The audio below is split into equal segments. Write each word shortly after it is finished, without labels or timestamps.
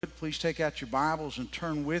Please take out your Bibles and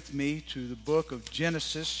turn with me to the book of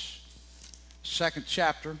Genesis, second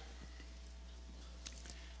chapter.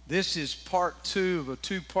 This is part two of a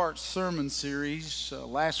two-part sermon series.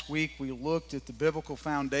 Last week we looked at the biblical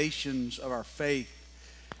foundations of our faith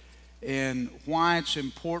and why it's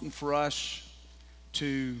important for us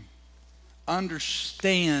to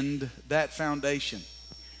understand that foundation.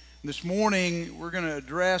 This morning, we're going to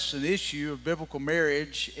address an issue of biblical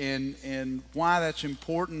marriage and why that's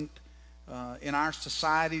important in our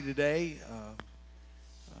society today.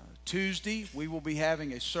 Tuesday, we will be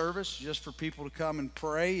having a service just for people to come and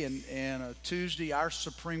pray. And Tuesday, our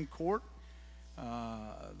Supreme Court,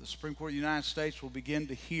 the Supreme Court of the United States, will begin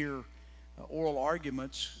to hear oral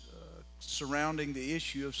arguments surrounding the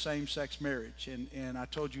issue of same-sex marriage. And I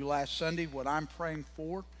told you last Sunday what I'm praying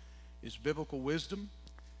for is biblical wisdom.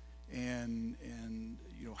 And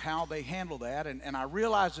you know how they handle that. And I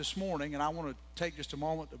realized this morning, and I want to take just a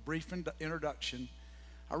moment, a brief introduction.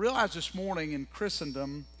 I realized this morning in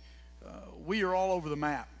Christendom, we are all over the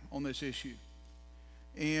map on this issue.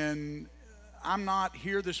 And I'm not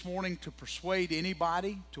here this morning to persuade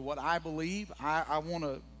anybody to what I believe. I want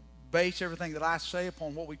to base everything that I say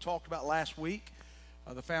upon what we talked about last week,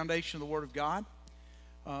 the foundation of the Word of God.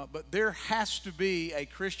 But there has to be a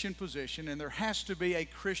Christian position and there has to be a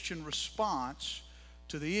Christian response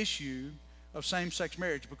to the issue of same-sex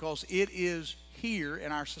marriage because it is here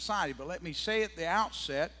in our society. But let me say at the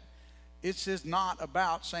outset, this is not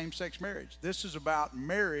about same-sex marriage. This is about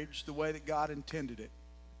marriage the way that God intended it.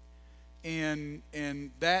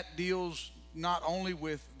 And that deals not only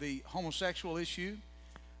with the homosexual issue,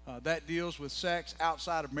 that deals with sex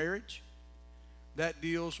outside of marriage, that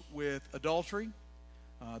deals with adultery,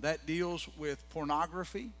 that deals with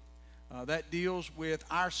pornography. That deals with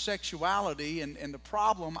our sexuality. And the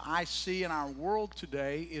problem I see in our world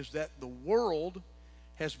today is that the world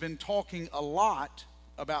has been talking a lot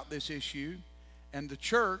about this issue, and the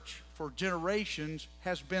church for generations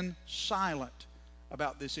has been silent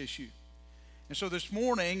about this issue. And so this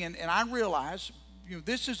morning, and I realize,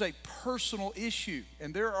 this is a personal issue,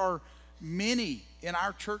 and there are many in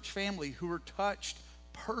our church family who are touched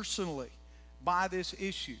personally by this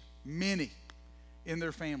issue, many in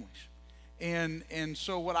their families. And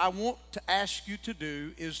so what I want to ask you to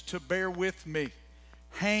do is to bear with me,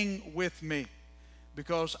 hang with me,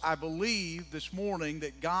 because I believe this morning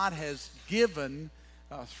that God has given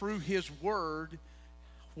through His Word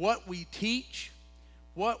what we teach,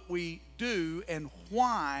 what we do, and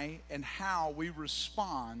why and how we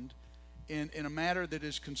respond in a manner that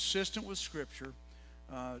is consistent with Scripture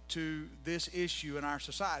to this issue in our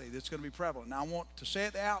society that's going to be prevalent. Now, I want to say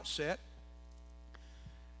at the outset,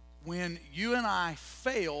 when you and I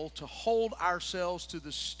fail to hold ourselves to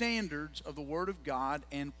the standards of the Word of God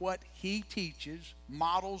and what He teaches,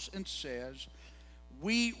 models, and says,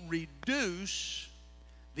 we reduce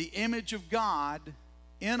the image of God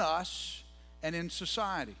in us and in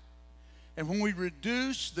society. And when we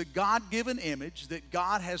reduce the God-given image that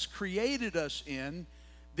God has created us in,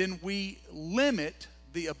 then we limit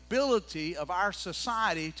the ability of our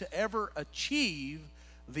society to ever achieve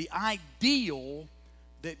the ideal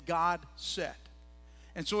that God set.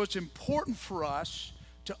 And so it's important for us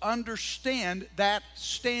to understand that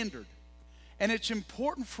standard. And it's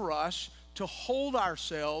important for us to hold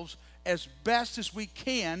ourselves as best as we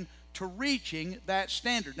can to reaching that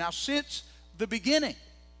standard. Now, since the beginning,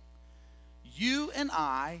 you and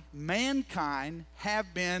I, mankind,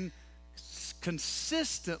 have been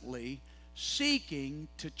consistently seeking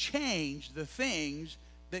to change the things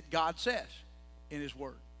that God says in His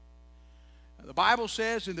Word. The Bible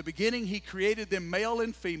says in the beginning He created them male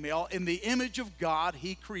and female. In the image of God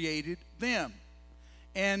He created them.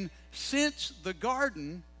 And since the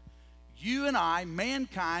garden, you and I,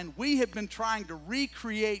 mankind, we have been trying to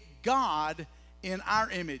recreate God in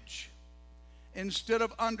our image instead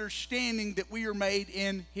of understanding that we are made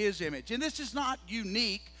in His image. And this is not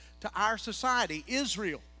unique to our society.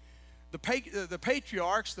 Israel, the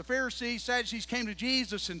patriarchs, the Pharisees, Sadducees came to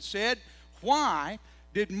Jesus and said, why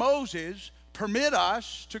did Moses permit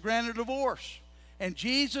us to grant a divorce? And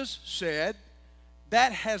Jesus said,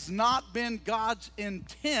 that has not been God's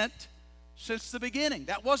intent since the beginning.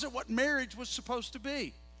 That wasn't what marriage was supposed to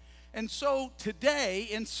be. And so today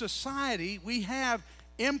in society, we have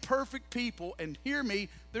imperfect people, and hear me,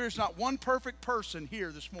 there is not one perfect person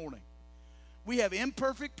here this morning. We have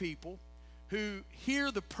imperfect people who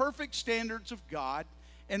hear the perfect standards of God,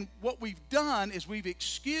 and what we've done is we've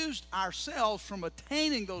excused ourselves from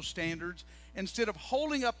attaining those standards instead of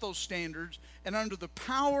holding up those standards and under the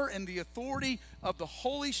power and the authority of the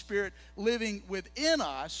Holy Spirit living within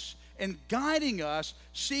us and guiding us,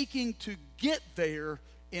 seeking to get there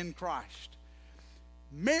in Christ.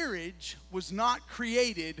 Marriage was not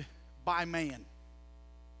created by man.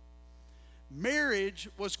 Marriage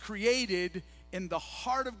was created in the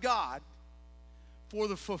heart of God for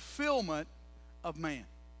the fulfillment of man.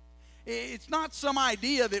 It's not some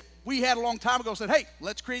idea that we had a long time ago and said, hey,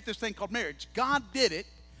 let's create this thing called marriage. God did it.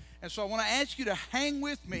 And so I want to ask you to hang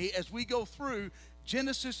with me as we go through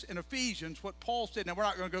Genesis and Ephesians, what Paul said. Now, we're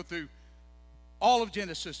not going to go through all of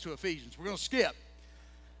Genesis to Ephesians. We're going to skip.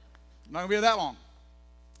 I'm not going to be that long.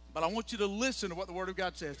 But I want you to listen to what the Word of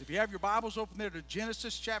God says. If you have your Bibles open there to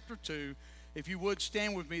Genesis chapter 2, if you would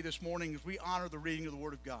stand with me this morning as we honor the reading of the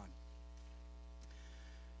Word of God.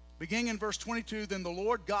 Beginning in verse 22, then the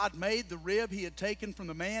Lord God made the rib he had taken from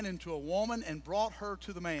the man into a woman and brought her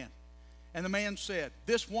to the man. And the man said,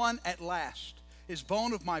 this one at last is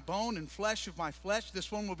bone of my bone and flesh of my flesh.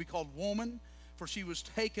 This one will be called woman, for she was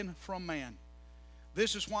taken from man.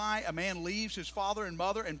 This is why a man leaves his father and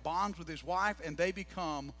mother and bonds with his wife, and they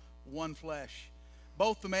become one flesh.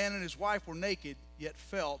 Both the man and his wife were naked, yet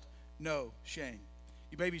felt no shame.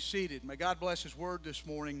 You may be seated. May God bless his word this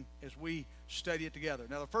morning as we study it together.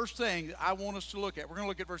 Now, the first thing that I want us to look at, we're going to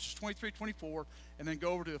look at verses 23, 24, and then go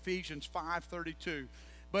over to Ephesians 5:32.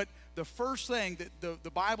 But the first thing that the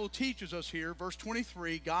Bible teaches us here, verse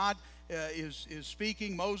 23, God is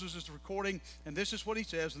speaking, Moses is recording, and this is what he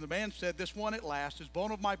says. And the man said, this one at last is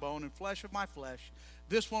bone of my bone and flesh of my flesh.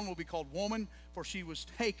 This one will be called woman, for she was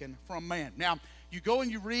taken from man. Now, you go and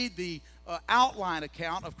you read the outline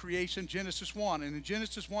account of creation, Genesis 1. And in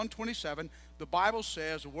Genesis 1:27, the Bible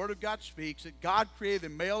says, the Word of God speaks, that God created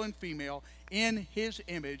them male and female in his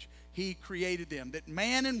image. He created them. That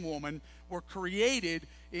man and woman were created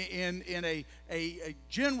in a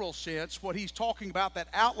general sense. What he's talking about, that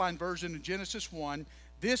outline version in Genesis 1,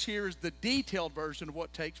 this here is the detailed version of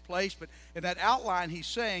what takes place. But in that outline, he's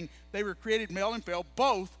saying they were created male and female.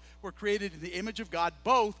 Both were created in the image of God.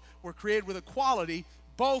 Both were created with equality.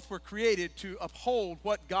 Both were created to uphold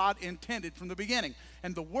what God intended from the beginning.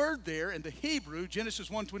 And the word there in the Hebrew, Genesis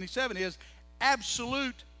 1:27, is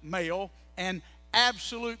absolute male and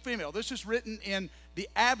absolute female. This is written in the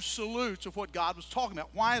absolutes of what God was talking about.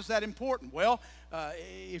 Why is that important? Well,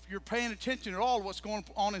 if you're paying attention at all to what's going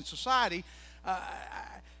on in society,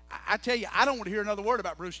 I tell you, I don't want to hear another word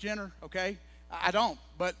about Bruce Jenner, okay? I don't.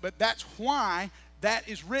 But that's why that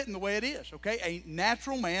is written the way it is, okay? A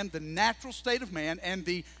natural man, the natural state of man, and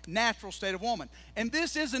the natural state of woman. And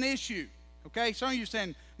this is an issue, okay? Some of you are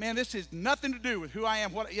saying, man, this has nothing to do with who I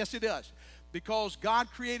am. Yes, it does. Because God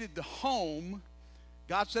created the home.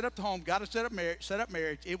 God set up the home. God has set up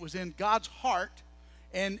marriage. It was in God's heart.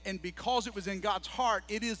 And because it was in God's heart,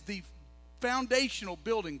 it is the foundational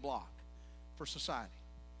building block for society.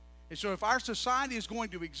 And so if our society is going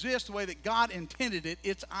to exist the way that God intended it,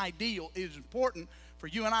 it's ideal. It is important for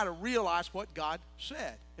you and I to realize what God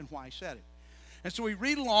said and why he said it. And so we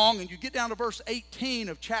read along, and you get down to verse 18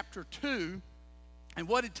 of chapter 2, and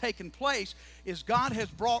what had taken place is God has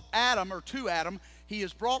brought Adam, or to Adam, he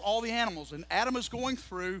has brought all the animals, and Adam is going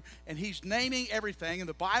through, and he's naming everything. And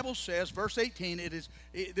the Bible says, verse 18,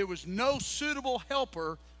 there was no suitable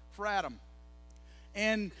helper for Adam.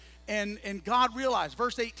 And God realized,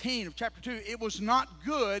 verse 18 of chapter 2, it was not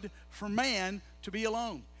good for man to be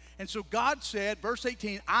alone. And so God said, verse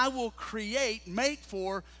 18, I will make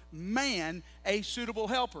for man a suitable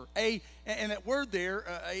helper. And that word there,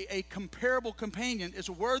 a comparable companion, is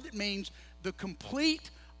a word that means the complete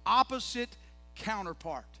opposite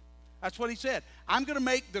counterpart. That's what he said. I'm going to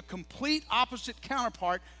make the complete opposite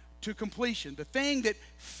counterpart to completion. The thing that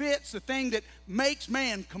fits, the thing that makes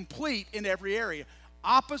man complete in every area.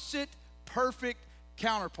 Opposite, perfect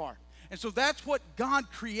counterpart. And so that's what God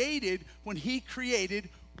created when he created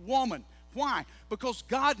woman. Why? Because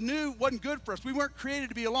God knew it wasn't good for us. We weren't created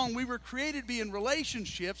to be alone. We were created to be in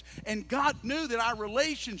relationships, and God knew that our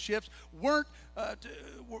relationships were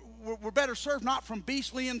better served not from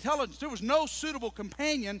beastly intelligence. There was no suitable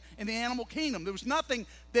companion in the animal kingdom. There was nothing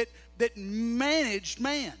that managed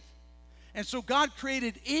man. And so God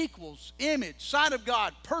created equals, image, side of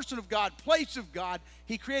God, person of God, place of God.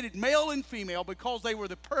 He created male and female because they were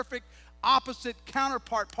the perfect opposite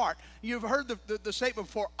counterpart part. You've heard the statement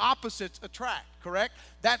before, opposites attract, correct?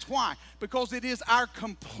 That's why. Because it is our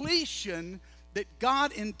completion that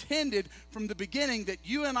God intended from the beginning that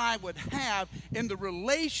you and I would have in the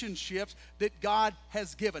relationships that God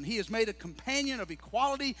has given. He has made a companion of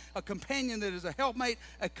equality, a companion that is a helpmate,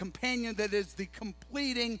 a companion that is the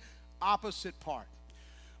completing opposite part.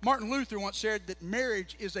 Martin Luther once said that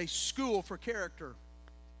marriage is a school for character.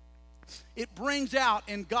 It brings out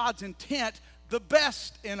in God's intent the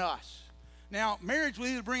best in us. Now, marriage will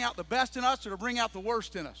either bring out the best in us or it'll bring out the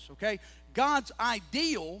worst in us, okay? God's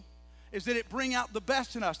ideal is that it bring out the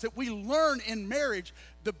best in us, that we learn in marriage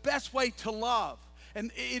the best way to love.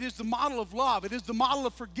 And it is the model of love. It is the model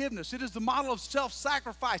of forgiveness. It is the model of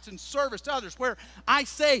self-sacrifice and service to others, where I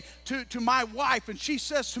say to my wife, and she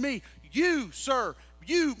says to me, you, sir,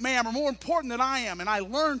 you, ma'am, are more important than I am. And I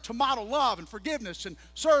learn to model love and forgiveness and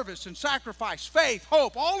service and sacrifice, faith,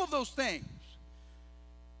 hope, all of those things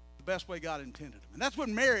the best way God intended them. And that's what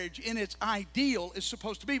marriage in its ideal is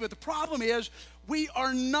supposed to be. But the problem is we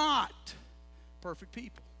are not perfect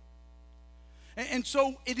people. And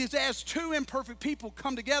so it is as two imperfect people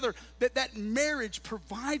come together that marriage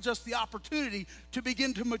provides us the opportunity to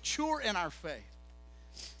begin to mature in our faith,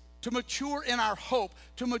 to mature in our hope,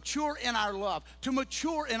 to mature in our love, to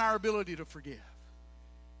mature in our ability to forgive,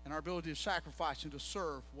 and our ability to sacrifice and to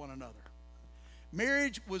serve one another.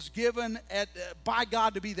 Marriage was given by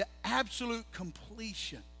God to be the absolute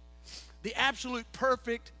completion, the absolute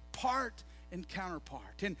perfect part and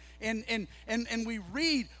counterpart. And we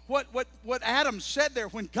read what Adam said there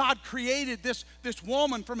when God created this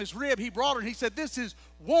woman from his rib. He brought her and he said, this is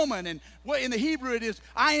woman. And in the Hebrew it is,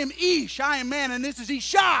 I am Ish, I am man, and this is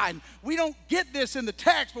Isha. And we don't get this in the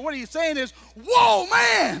text, but what he's saying is, whoa,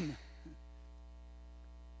 man!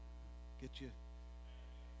 Get you?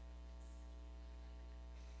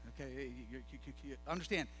 Okay, you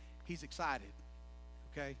understand, he's excited,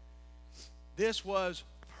 okay? This was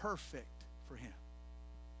perfect for him.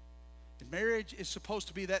 And marriage is supposed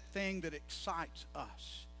to be that thing that excites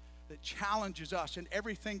us, that challenges us in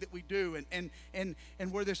everything that we do,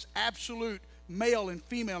 and where this absolute male and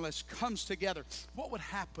femaleness comes together. What would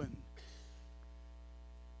happen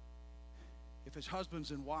if, as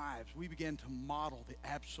husbands and wives, we began to model the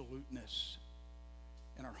absoluteness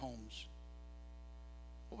in our homes?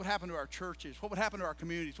 What would happen to our churches? What would happen to our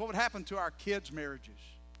communities? What would happen to our kids' marriages,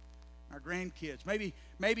 our grandkids,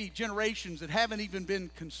 maybe generations that haven't even been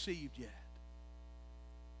conceived yet?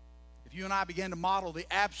 If you and I began to model the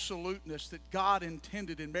absoluteness that God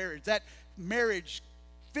intended in marriage, that marriage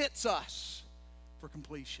fits us for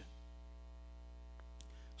completion.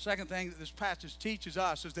 Second thing that this passage teaches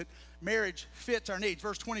us is that marriage fits our needs.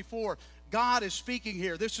 Verse 24, God is speaking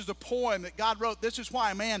here. This is a poem that God wrote. This is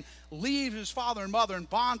why a man leaves his father and mother and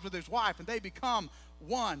bonds with his wife, and they become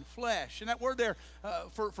one flesh. And that word there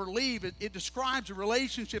for leave, it describes a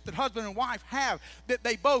relationship that husband and wife have, that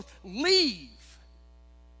they both leave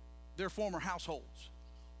their former households.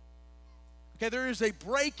 Okay, there is a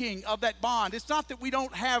breaking of that bond. It's not that we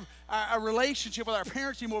don't have a relationship with our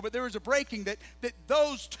parents anymore, but there is a breaking that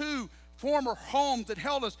those two former homes that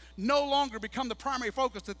held us no longer become the primary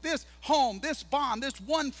focus, that this home, this bond, this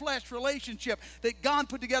one flesh relationship that God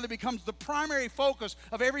put together becomes the primary focus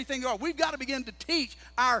of everything. We've got to begin to teach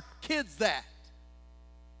our kids that.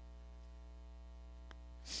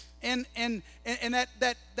 And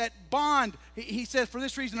that bond, he says, for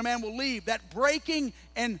this reason a man will leave, that breaking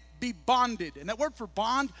and be bonded. And that word for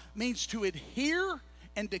bond means to adhere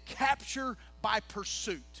and to capture by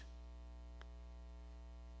pursuit.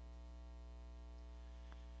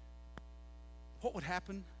 What would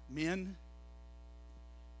happen, men?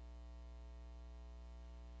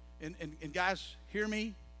 And guys, hear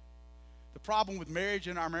me. The problem with marriage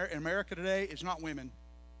in America today is not women.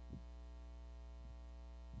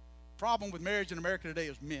 The problem with marriage in America today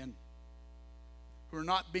is men who are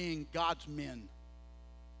not being God's men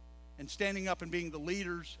and standing up and being the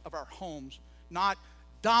leaders of our homes, not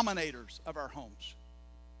dominators of our homes,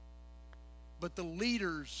 but the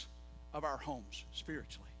leaders of our homes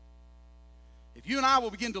spiritually. If you and I will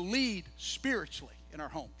begin to lead spiritually in our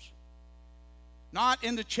homes, not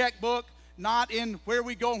in the checkbook, not in where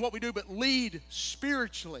we go and what we do, but lead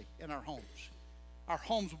spiritually in our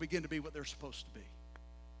homes will begin to be what they're supposed to be.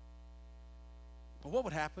 But what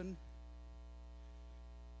would happen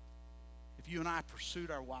if you and I pursued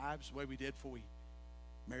our wives the way we did before we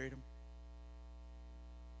married them?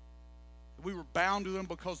 If we were bound to them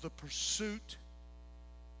because the pursuit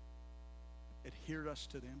adhered us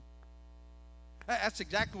to them? That's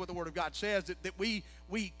exactly what the Word of God says, that we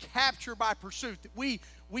capture by pursuit, that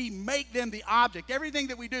we make them the object. Everything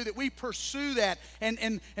that we do, that we pursue that,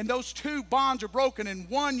 and those two bonds are broken in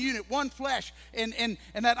one unit, one flesh. And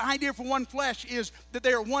that idea for one flesh is that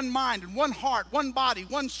they are one mind and one heart, one body,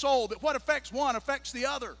 one soul, that what affects one affects the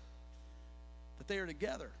other, that they are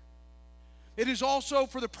together. It is also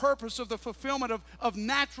for the purpose of the fulfillment of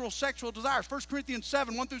natural sexual desires. 1 Corinthians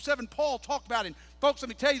 7, 1-7, Paul talked about it. Folks, let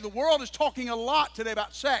me tell you, the world is talking a lot today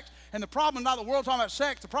about sex. And the problem is not the world talking about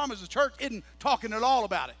sex. The problem is the church isn't talking at all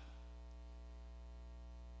about it.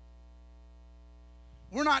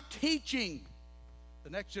 We're not teaching the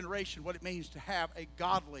next generation what it means to have a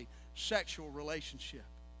godly sexual relationship.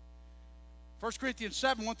 1 Corinthians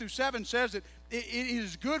 7, 1 through 7 says that it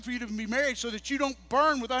is good for you to be married so that you don't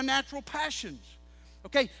burn with unnatural passions.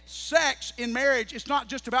 Okay, sex in marriage is not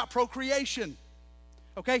just about procreation.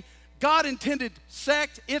 Okay, God intended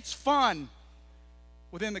sex, it's fun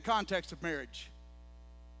within the context of marriage.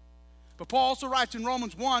 But Paul also writes in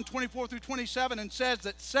Romans 1, 24 through 27 and says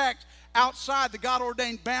that sex outside the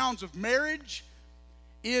God-ordained bounds of marriage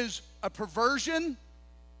is a perversion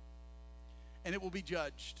and it will be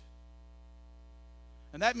judged.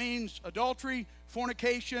 And that means adultery,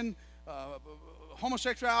 fornication,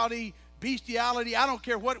 homosexuality, bestiality. I don't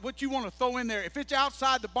care what you want to throw in there. If it's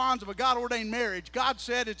outside the bonds of a God-ordained marriage, God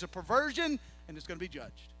said it's a perversion and it's going to be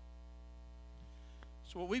judged.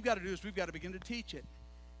 So what we've got to do is we've got to begin to teach it.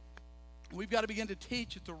 We've got to begin to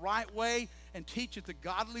teach it the right way and teach it the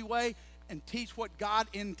godly way and teach what God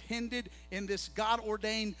intended in this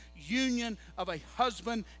God-ordained union of a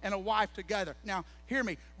husband and a wife together. Now, hear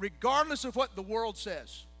me. Regardless of what the world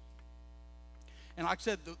says, and like I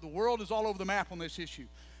said, the world is all over the map on this issue,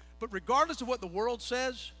 but regardless of what the world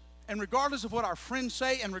says, and regardless of what our friends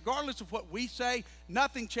say, and regardless of what we say,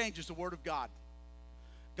 nothing changes the Word of God.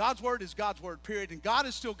 God's Word is God's Word, period. And God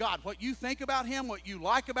is still God. What you think about Him, what you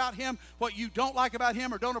like about Him, what you don't like about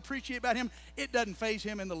Him or don't appreciate about Him, it doesn't faze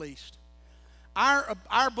Him in the least.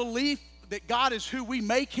 Our belief that God is who we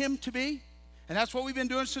make Him to be, and that's what we've been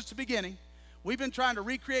doing since the beginning. We've been trying to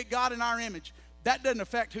recreate God in our image. That doesn't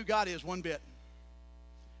affect who God is one bit.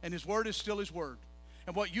 And His Word is still His Word.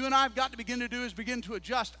 And what you and I have got to begin to do is begin to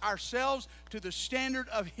adjust ourselves to the standard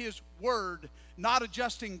of His Word, not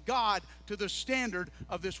adjusting God to the standard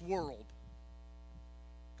of this world.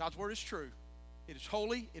 God's Word is true. It is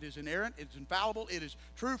holy, it is inerrant, it is infallible, it is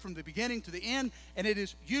true from the beginning to the end, and it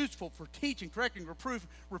is useful for teaching, correcting,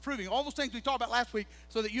 reproving, all those things we talked about last week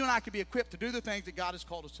so that you and I can be equipped to do the things that God has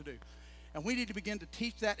called us to do. And we need to begin to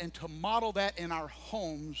teach that and to model that in our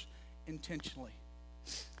homes intentionally.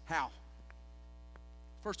 How?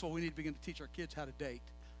 First of all, we need to begin to teach our kids how to date,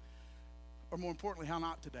 or more importantly, how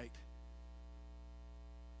not to date.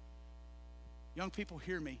 Young people,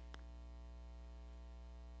 hear me.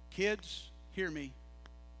 Kids, hear me.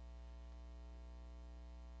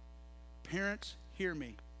 Parents, hear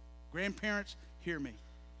me. Grandparents, hear me.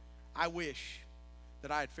 I wish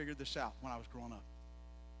that I had figured this out when I was growing up.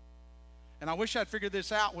 And I wish I'd figured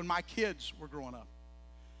this out when my kids were growing up.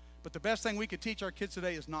 But the best thing we could teach our kids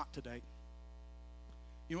today is not to date.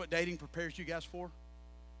 You know what dating prepares you guys for?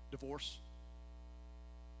 Divorce.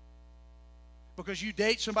 Because you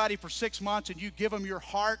date somebody for 6 months and you give them your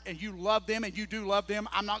heart and you love them and you do love them.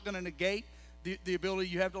 I'm not going to negate the ability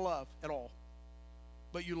you have to love at all.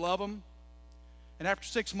 But you love them. And after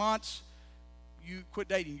 6 months, you quit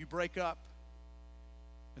dating. You break up.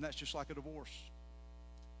 And that's just like a divorce.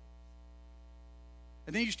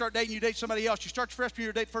 And then you start dating, you date somebody else. You start your freshman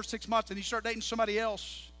year, date the first 6 months, and you start dating somebody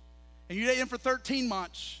else. And you date them for 13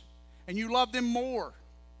 months. And you love them more.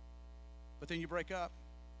 But then you break up.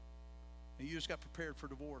 And you just got prepared for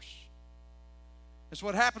divorce. That's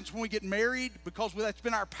what happens when we get married, because that's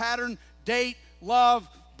been our pattern. Date, love,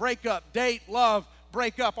 break up. Date, love,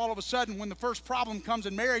 break up. All of a sudden, when the first problem comes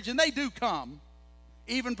in marriage, and they do come,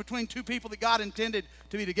 even between two people that God intended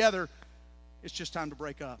to be together, it's just time to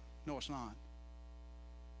break up. No, it's not.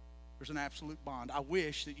 There's an absolute bond. I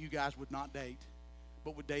wish that you guys would not date,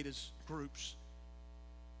 but would date as groups.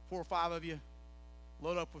 4 or 5 of you,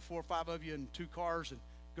 load up with 4 or 5 of you in 2 cars and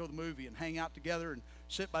go to the movie and hang out together and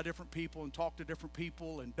sit by different people and talk to different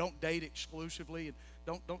people, and don't date exclusively,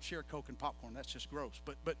 and don't share Coke and popcorn. That's just gross.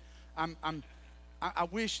 But I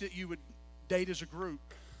wish that you would date as a group,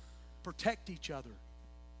 protect each other,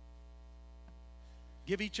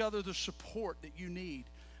 give each other the support that you need.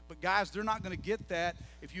 But guys, they're not going to get that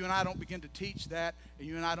if you and I don't begin to teach that and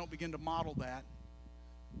you and I don't begin to model that.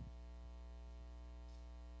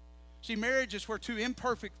 See, marriage is where 2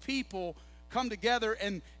 imperfect people come together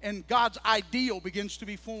and God's ideal begins to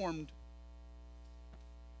be formed.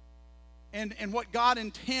 And what God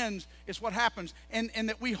intends is what happens. And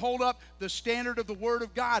that we hold up the standard of the Word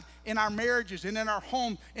of God in our marriages and in our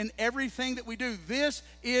home, in everything that we do. This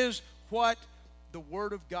is what the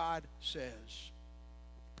Word of God says.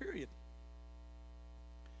 Period.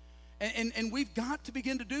 And we've got to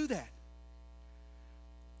begin to do that.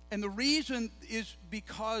 And the reason is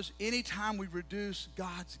because anytime we reduce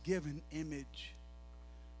God's given image,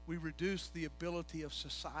 we reduce the ability of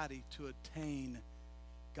society to attain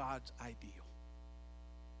God's ideal.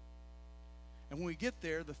 And when we get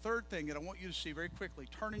there, the third thing that I want you to see very quickly,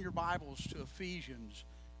 turn in your Bibles to Ephesians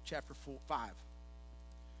chapter 5.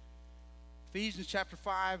 Ephesians chapter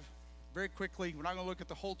 5, very quickly. We're not going to look at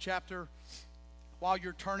the whole chapter. While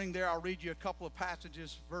you're turning there, I'll read you a couple of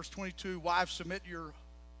passages. Verse 22, wives, submit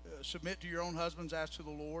to your own husbands as to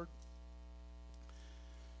the Lord.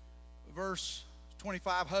 Verse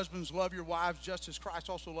 25, husbands, love your wives just as Christ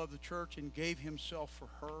also loved the church and gave himself for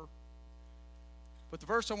her. But the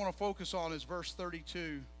verse I want to focus on is verse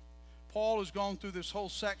 32. Paul has gone through this whole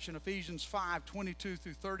section, Ephesians 5, 22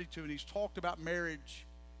 through 32, and he's talked about marriage.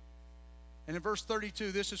 And in verse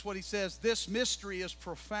 32, this is what he says, this mystery is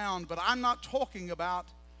profound, but I'm talking about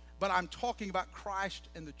Christ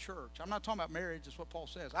and the church. I'm not talking about marriage, that's what Paul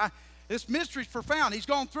says. This mystery is profound. He's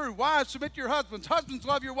gone through, wives, submit to your husbands. Husbands,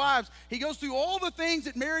 love your wives. He goes through all the things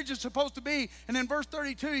that marriage is supposed to be. And in verse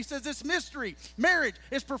 32, he says, this mystery, marriage,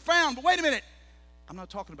 is profound. But wait a minute. I'm not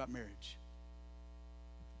talking about marriage.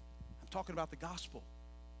 I'm talking about the gospel.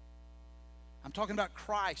 I'm talking about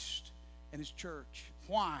Christ and his church.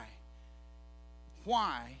 Why?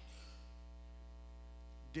 Why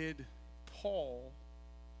did Paul,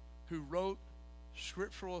 who wrote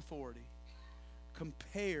scriptural authority,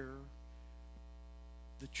 compare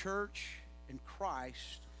the church and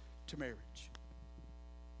Christ to marriage?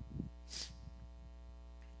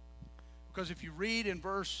 Because if you read in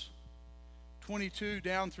verse 22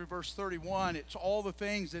 down through verse 31, it's all the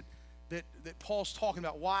things that Paul's talking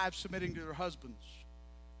about. Wives submitting to their husbands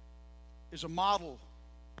is a model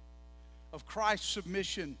of Christ's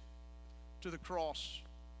submission to the cross.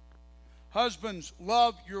 Husbands,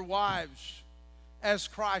 love your wives as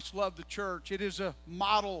Christ loved the church. It is a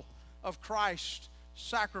model of Christ's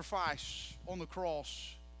sacrifice on the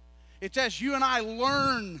cross. It's as you and I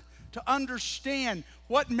learn to understand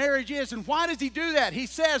what marriage is. And why does he do that? He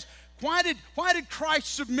says, why did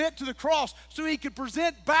Christ submit to the cross? So he could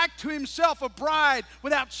present back to himself a bride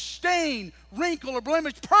without stain, wrinkle, or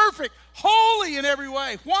blemish, perfect, holy in every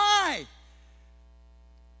way. Why?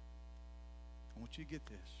 I want you to get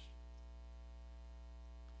this.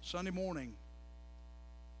 Sunday morning,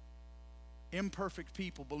 imperfect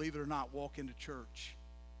people, believe it or not, walk into church.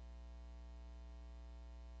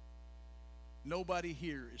 Nobody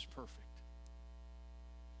here is perfect.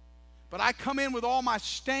 But I come in with all my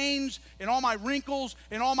stains and all my wrinkles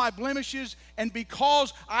and all my blemishes, and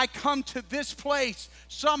because I come to this place,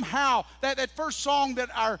 somehow, that first song that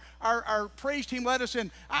our praise team led us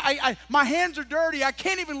in, my hands are dirty, I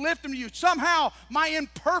can't even lift them to you. Somehow, my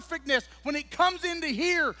imperfectness, when it comes into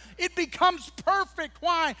here, it becomes perfect.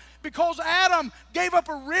 Why? Because Adam gave up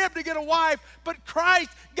a rib to get a wife, but Christ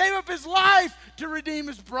gave up his life to redeem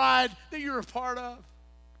his bride that you're a part of.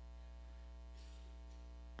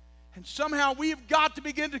 And somehow we have got to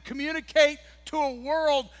begin to communicate to a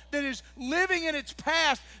world that is living in its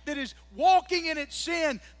past, that is walking in its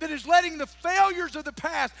sin, that is letting the failures of the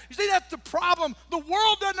past. You see, that's the problem. The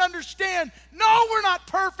world doesn't understand. No, we're not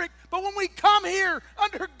perfect. But when we come here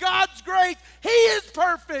under God's grace, he is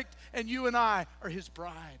perfect. And you and I are his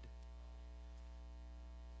bride.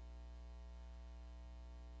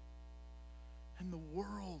 And the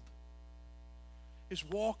world is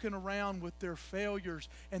walking around with their failures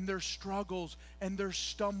and their struggles and their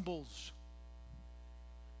stumbles.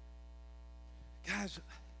 Guys,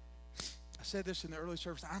 I said this in the early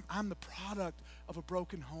service. I'm the product of a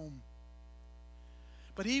broken home.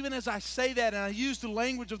 But even as I say that and I use the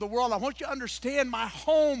language of the world, I want you to understand my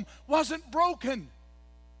home wasn't broken.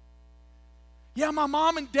 Yeah, my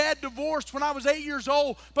mom and dad divorced when I was 8 years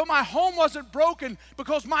old, but my home wasn't broken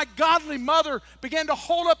because my godly mother began to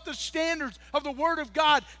hold up the standards of the Word of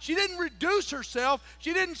God. She didn't reduce herself.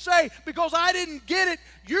 She didn't say, because I didn't get it,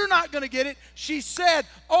 you're not going to get it. She said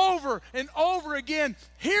over and over again,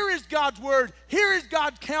 here is God's Word, here is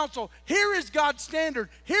God's counsel, here is God's standard,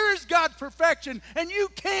 here is God's perfection, and you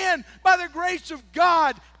can, by the grace of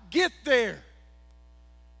God, get there.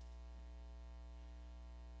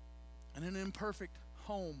 And an imperfect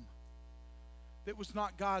home that was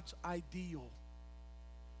not God's ideal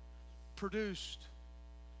produced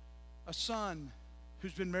a son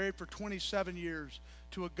who's been married for 27 years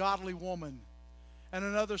to a godly woman, and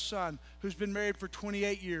another son who's been married for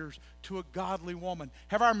 28 years to a godly woman.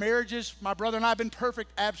 Have our marriages, my brother and I, been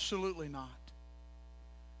perfect? Absolutely not.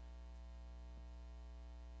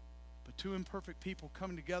 But two imperfect people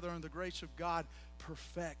coming together under the grace of God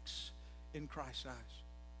perfects in Christ's eyes.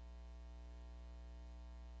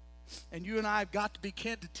 And you and I have got to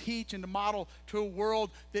begin to teach and to model to a world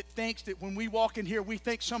that thinks that when we walk in here, we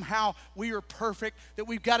think somehow we are perfect, that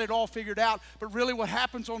we've got it all figured out. But really what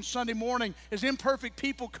happens on Sunday morning is imperfect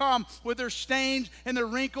people come with their stains and their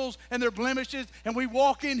wrinkles and their blemishes, and we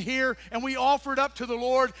walk in here and we offer it up to the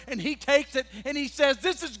Lord, and he takes it and he says,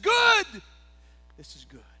 this is good. This is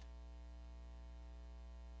good.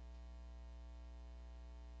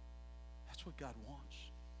 That's what God wants.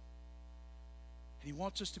 And He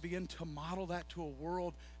wants us to begin to model that to a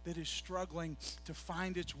world that is struggling to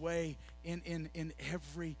find its way in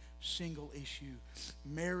every single issue.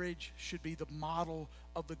 Marriage should be the model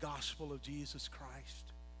of the gospel of Jesus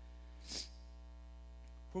Christ,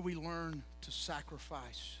 where we learn to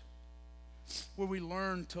sacrifice, where we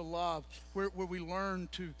learn to love, where we learn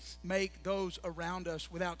to make those around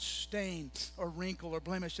us without stain or wrinkle or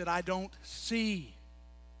blemish that I don't see.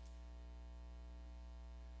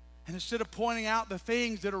 And instead of pointing out the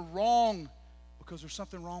things that are wrong, because there's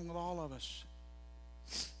something wrong with all of us,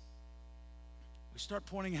 we start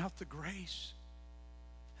pointing out the grace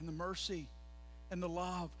and the mercy and the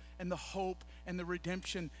love and the hope and the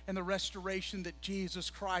redemption and the restoration that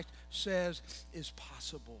Jesus Christ says is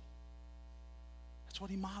possible. That's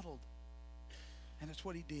what He modeled, and that's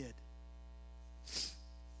what He did.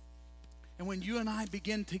 And when you and I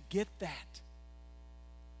begin to get that,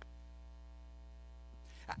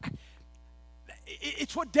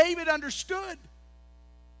 it's what David understood.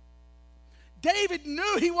 David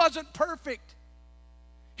knew he wasn't perfect.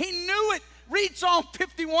 He knew it. Read Psalm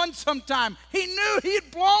 51 sometime. He knew he had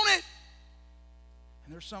blown it.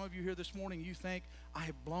 And there's some of you here this morning, you think, I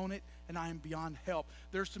have blown it and I am beyond help.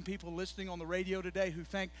 There's some people listening on the radio today who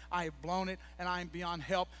think, I have blown it and I am beyond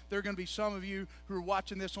help. There are going to be some of you who are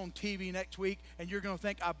watching this on TV next week and you're going to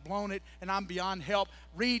think, I've blown it and I'm beyond help.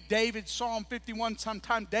 Read David's Psalm 51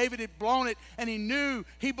 sometime. David had blown it and he knew,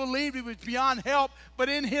 he believed he was beyond help, but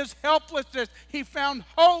in his helplessness, he found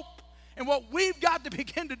hope. And what we've got to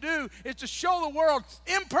begin to do is to show the world,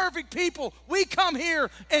 imperfect people, we come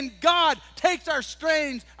here and God takes our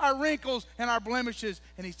stains, our wrinkles, and our blemishes,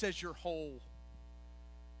 and He says, you're whole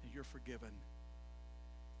and you're forgiven.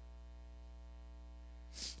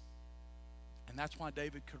 And that's why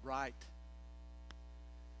David could write,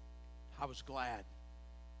 I was glad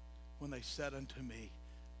when they said unto me,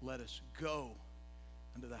 let us go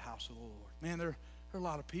unto the house of the Lord. Man, there are a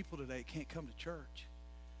lot of people today that can't come to church,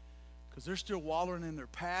 because they're still wallowing in their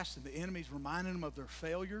past, and the enemy's reminding them of their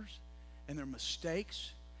failures and their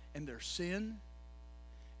mistakes and their sin.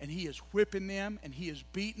 And he is whipping them and he is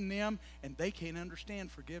beating them, and they can't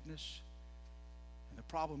understand forgiveness. And the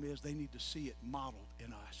problem is they need to see it modeled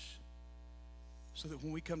in us, so that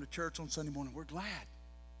when we come to church on Sunday morning, we're glad.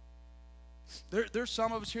 There's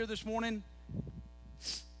some of us here this morning,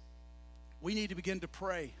 we need to begin to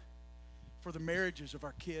pray for the marriages of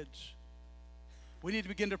our kids. We need to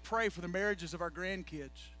begin to pray for the marriages of our grandkids.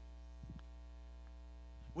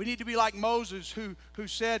 We need to be like Moses, who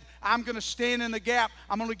said, I'm going to stand in the gap.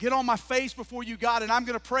 I'm going to get on my face before you, God, and I'm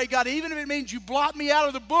going to pray, God, even if it means you blot me out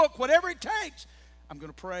of the book, whatever it takes, I'm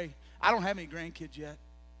going to pray. I don't have any grandkids yet,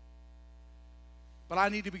 but I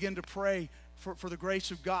need to begin to pray for the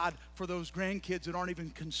grace of God for those grandkids that aren't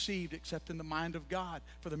even conceived except in the mind of God,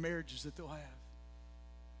 for the marriages that they'll have.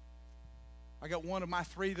 I got one of my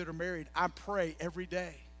 3 that are married. I pray every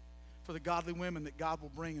day for the godly women that God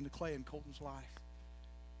will bring into Clay and Colton's life,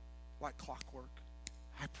 like clockwork.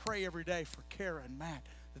 I pray every day for Kara and Matt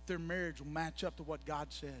that their marriage will match up to what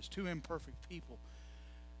God says. 2 imperfect people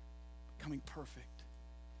becoming perfect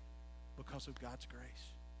because of God's grace.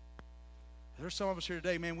 There's some of us here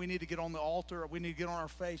today, man, we need to get on the altar. We need to get on our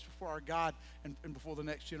face before our God and before the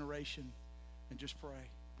next generation and just pray.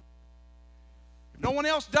 If no one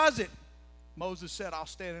else does it, Moses said, I'll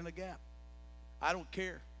stand in the gap. I don't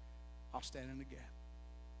care. I'll stand in the gap.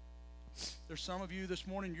 There's some of you this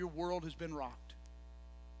morning, your world has been rocked.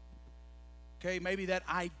 Okay, maybe that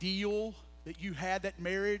ideal that you had, that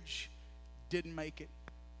marriage, didn't make it.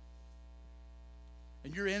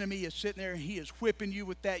 And your enemy is sitting there and he is whipping you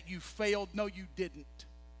with that. You failed. No, you didn't.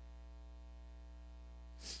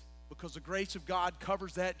 Because the grace of God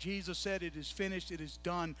covers that. Jesus said, it is finished, it is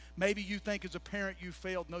done. Maybe you think as a parent you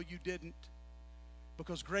failed. No, you didn't.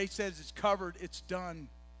 Because grace says it's covered, it's done.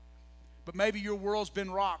 But maybe your world's been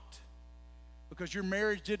rocked because your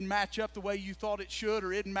marriage didn't match up the way you thought it should,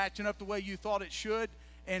 or isn't matching up the way you thought it should.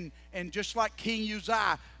 And just like King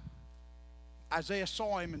Uzziah, Isaiah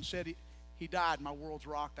saw him and said, he died. My world's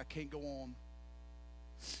rocked. I can't go on.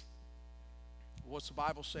 What's the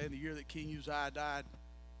Bible say in the year that King Uzziah died?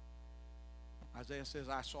 Isaiah says,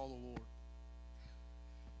 I saw the Lord.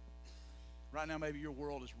 Right now, maybe your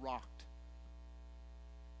world is rocked,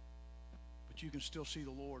 but you can still see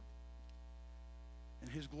the Lord, and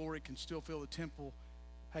His glory can still fill the temple.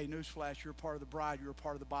 Hey, newsflash, you're a part of the bride, you're a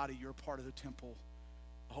part of the body, you're a part of the temple.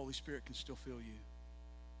 The Holy Spirit can still fill you.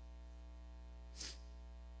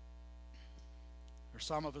 There's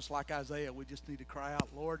some of us like Isaiah, we just need to cry out,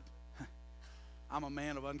 Lord, I'm a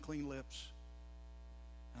man of unclean lips,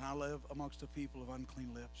 and I live amongst a people of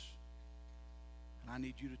unclean lips. and I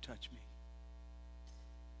need you to touch me.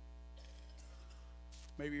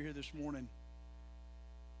 Maybe you're here this morning.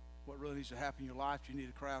 What really needs to happen in your life, you need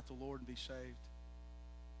to cry out to the Lord and be saved.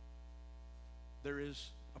 There is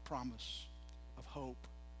a promise of hope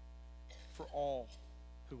for all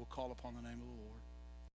who will call upon the name of the Lord.